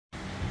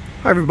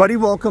Hi everybody,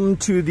 welcome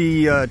to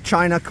the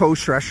China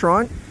Coast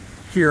Restaurant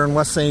here in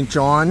West St.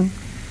 John.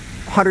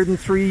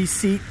 103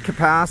 seat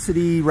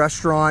capacity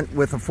restaurant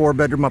with a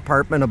 4-bedroom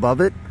apartment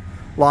above it.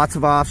 Lots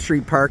of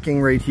off-street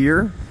parking right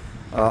here.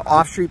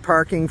 Off-street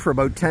parking for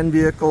about 10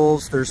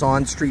 vehicles. There's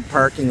on-street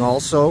parking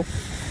also,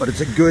 but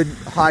it's a good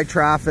high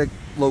traffic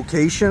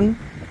location.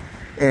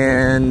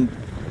 And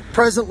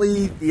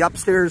presently the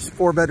upstairs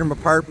 4-bedroom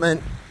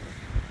apartment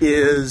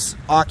is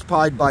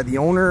occupied by the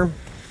owner.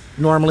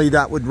 Normally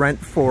that would rent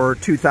for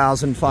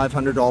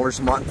 $2,500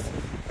 a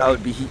month. That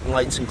would be heat and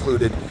lights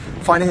included.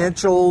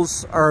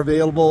 Financials are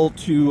available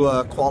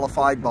to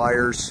qualified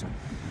buyers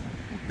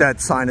that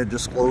sign a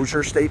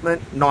disclosure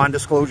statement,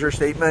 non-disclosure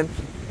statement.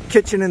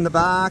 Kitchen in the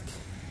back,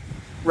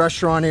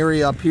 restaurant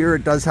area up here.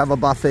 It does have a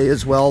buffet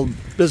as well.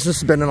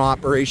 Business has been in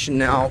operation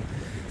now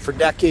for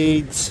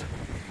decades,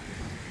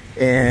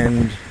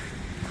 and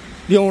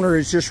the owner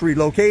is just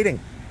relocating,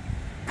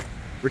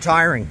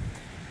 retiring.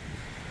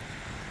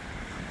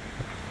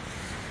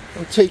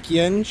 I'll take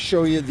you in,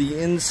 show you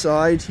the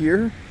inside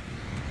here.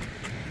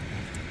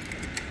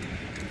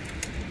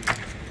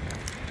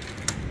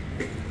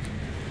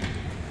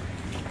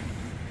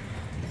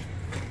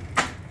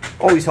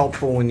 Always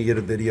helpful when you get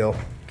a video.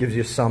 Gives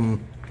you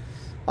some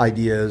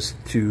ideas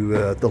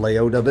to the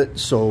layout of it.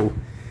 So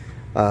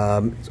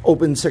it's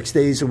open 6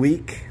 days a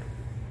week.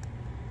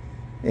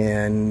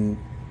 And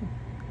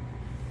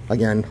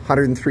again,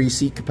 103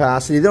 seat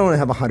capacity. They only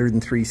have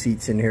 103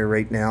 seats in here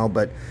right now,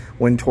 but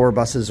when tour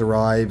buses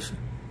arrive,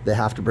 they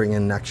have to bring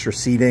in extra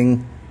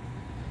seating.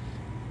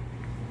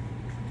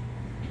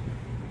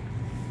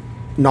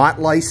 Not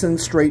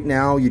licensed right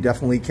now. You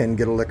definitely can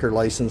get a liquor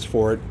license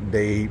for it.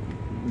 They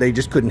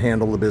just couldn't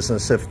handle the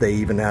business if they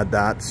even had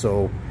that,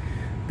 so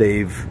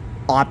they've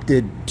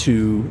opted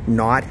to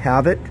not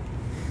have it.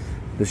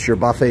 This is your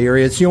buffet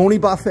area. It's the only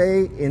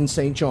buffet in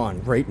St.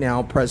 John right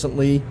now,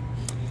 presently.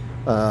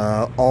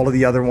 All of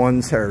the other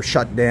ones are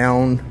shut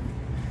down.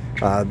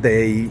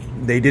 They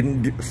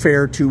didn't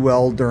fare too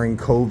well during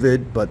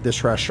COVID, but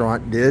this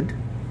restaurant did.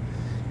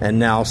 And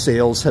now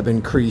sales have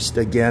increased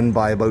again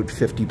by about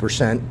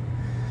 50%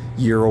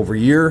 year over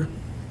year.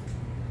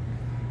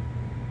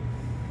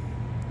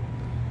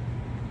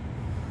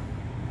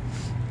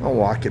 I'll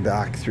walk you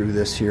back through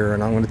this here,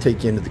 and I'm going to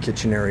take you into the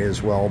kitchen area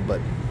as well,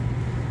 but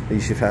at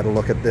least you've had a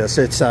look at this.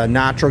 It's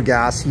natural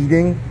gas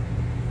heating.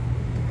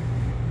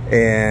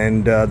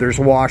 And there's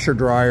a washer,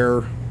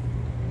 dryer,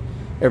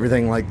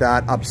 everything like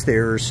that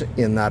upstairs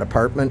in that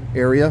apartment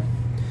area.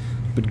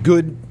 But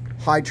good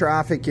high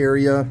traffic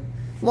area.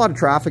 A lot of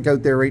traffic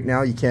out there right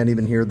now. You can't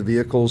even hear the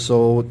vehicles.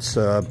 So it's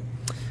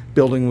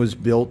building was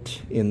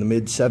built in the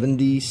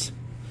mid-70s.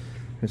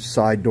 There's a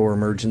side door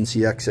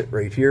emergency exit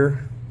right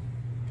here.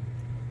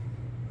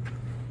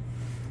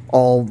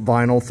 All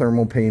vinyl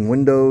thermal pane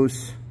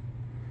windows,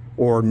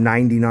 or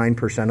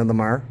 99% of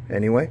them are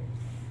anyway.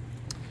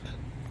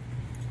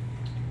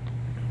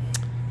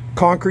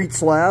 Concrete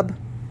slab.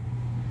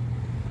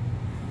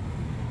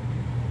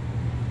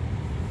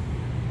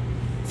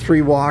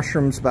 3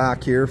 washrooms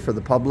back here for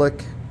the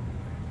public.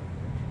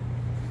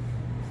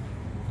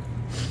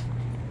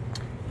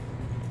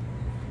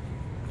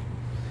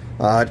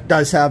 It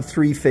does have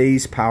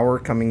 3-phase power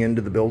coming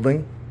into the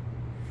building.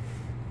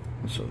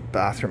 So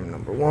bathroom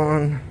number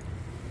 1,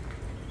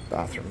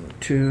 bathroom number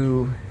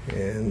 2,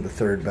 and the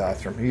 3rd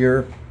bathroom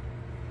here.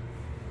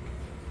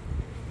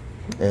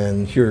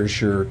 And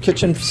here's your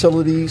kitchen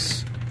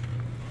facilities.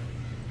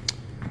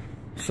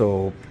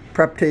 So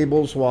prep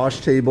tables,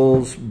 wash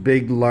tables,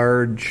 big,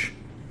 large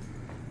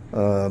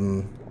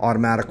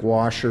automatic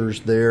washers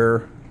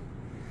there.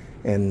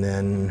 And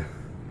then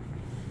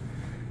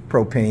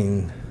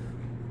propane,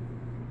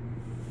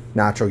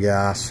 natural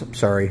gas,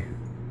 sorry,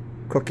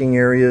 cooking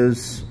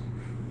areas,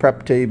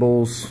 prep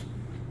tables.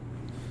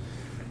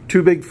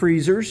 2 big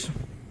freezers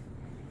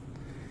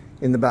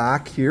in the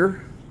back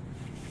here.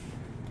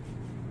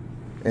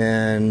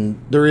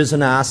 And there is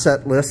an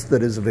asset list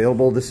that is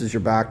available. This is your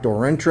back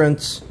door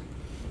entrance.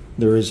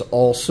 There is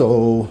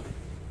also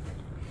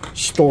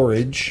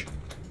storage.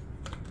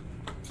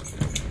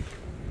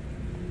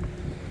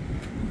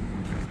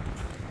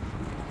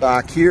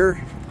 Back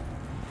here.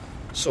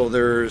 So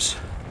there's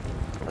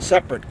a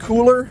separate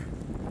cooler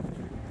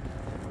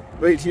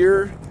right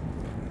here.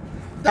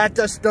 That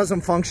just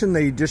doesn't function.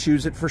 They just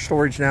use it for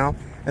storage now.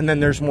 And then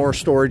there's more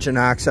storage and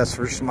access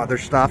for some other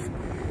stuff.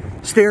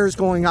 Stairs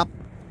going up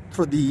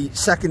for the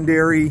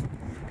secondary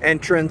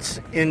entrance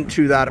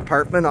into that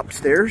apartment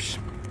upstairs.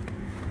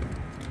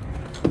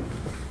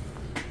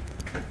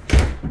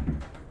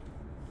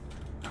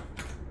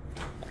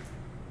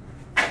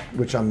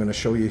 Which I'm going to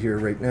show you here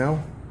right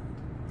now.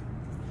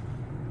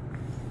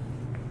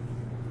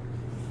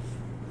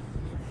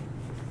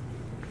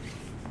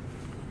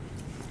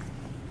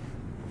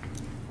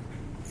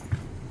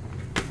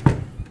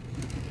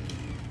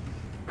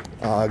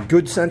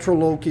 Good central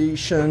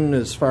location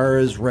as far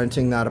as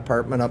renting that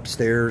apartment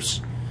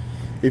upstairs.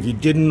 If you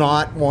did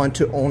not want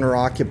to own or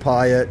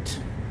occupy it,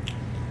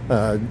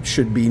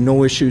 should be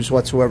no issues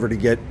whatsoever to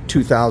get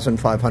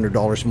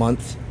 $2,500 a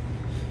month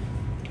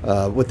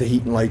with the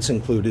heat and lights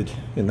included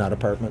in that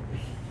apartment.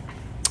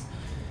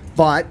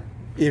 But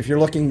if you're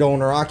looking to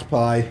owner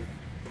occupy,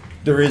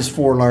 there is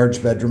 4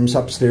 large bedrooms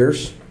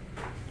upstairs,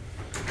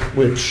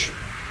 which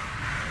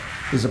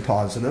is a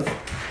positive.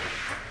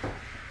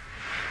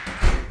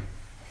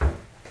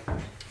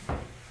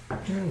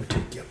 And we'll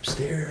take you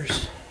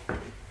upstairs.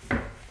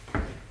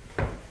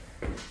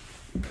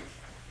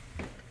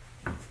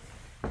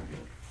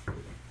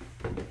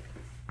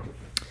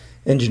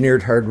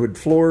 Engineered hardwood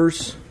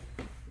floors.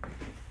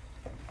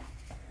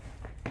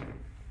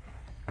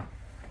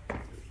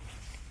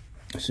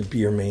 This would be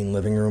your main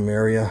living room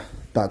area.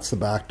 That's the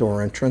back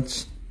door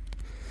entrance.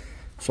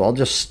 So I'll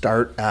just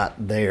start at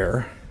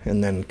there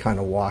and then kind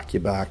of walk you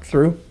back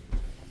through.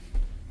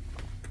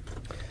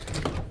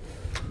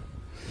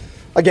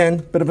 Again,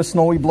 bit of a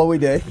snowy, blowy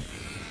day,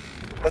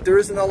 but there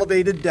is an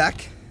elevated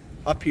deck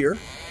up here.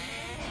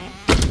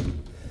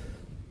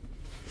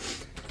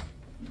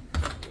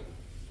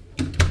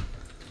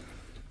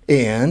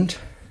 And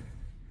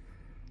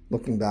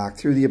looking back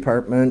through the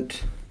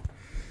apartment,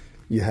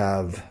 you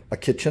have a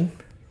kitchen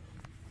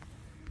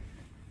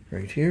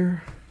right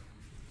here.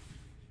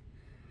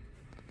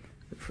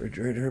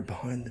 Refrigerator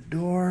behind the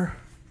door.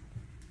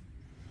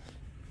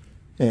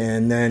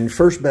 And then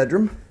first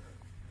bedroom.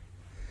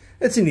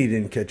 It's an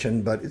eat-in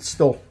kitchen, but it's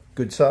still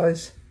good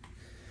size.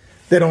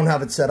 They don't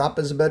have it set up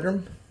as a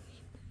bedroom.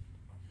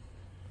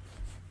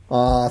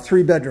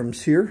 3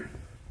 bedrooms here.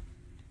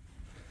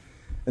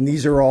 And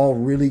these are all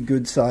really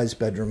good sized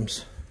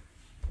bedrooms.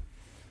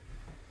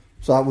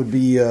 So that would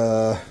be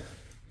a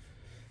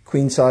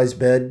queen size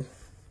bed,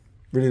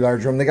 really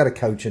large room. They got a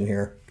couch in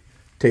here,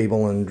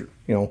 table, and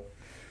you know,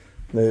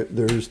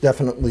 there's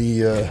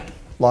definitely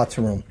lots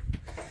of room.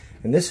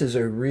 And this is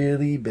a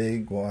really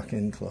big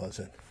walk-in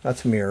closet.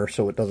 That's a mirror,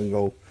 so it doesn't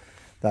go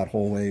that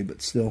whole way,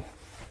 but still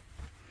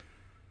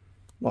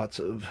lots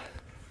of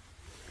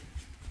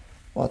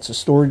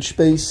storage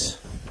space.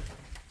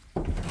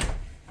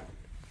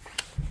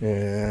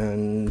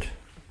 And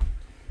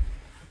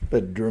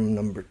bedroom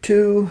number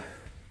 2.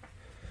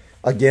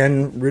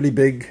 Again, really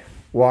big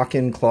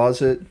walk-in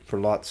closet for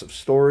lots of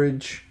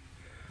storage.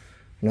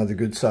 Another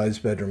good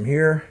sized bedroom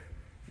here.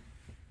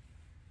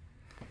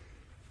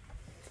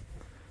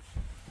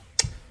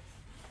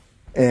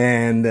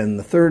 And then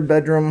the 3rd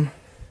bedroom.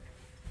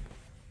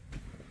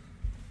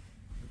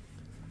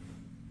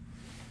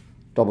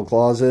 Double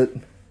closet.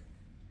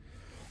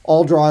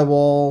 All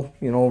drywall,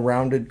 you know,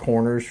 rounded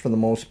corners for the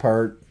most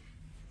part.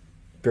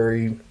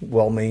 Very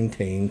well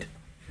maintained.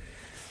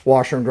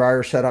 Washer and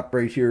dryer set up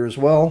right here as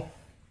well.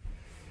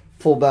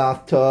 Full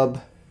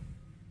bathtub.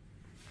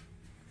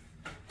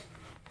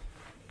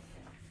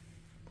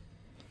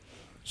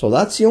 So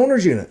that's the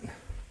owner's unit.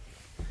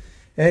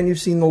 And you've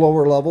seen the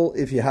lower level.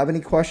 If you have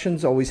any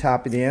questions, always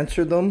happy to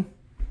answer them.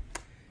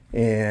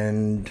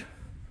 And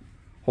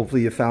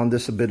hopefully you found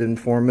this a bit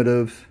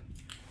informative.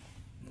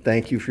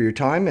 Thank you for your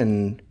time.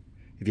 And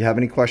if you have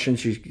any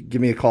questions, you can give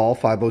me a call,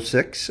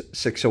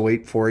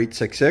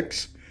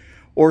 506-608-4866,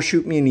 or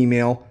shoot me an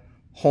email,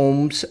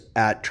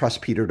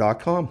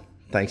 homes@trustpeter.com.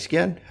 Thanks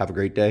again. Have a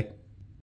great day.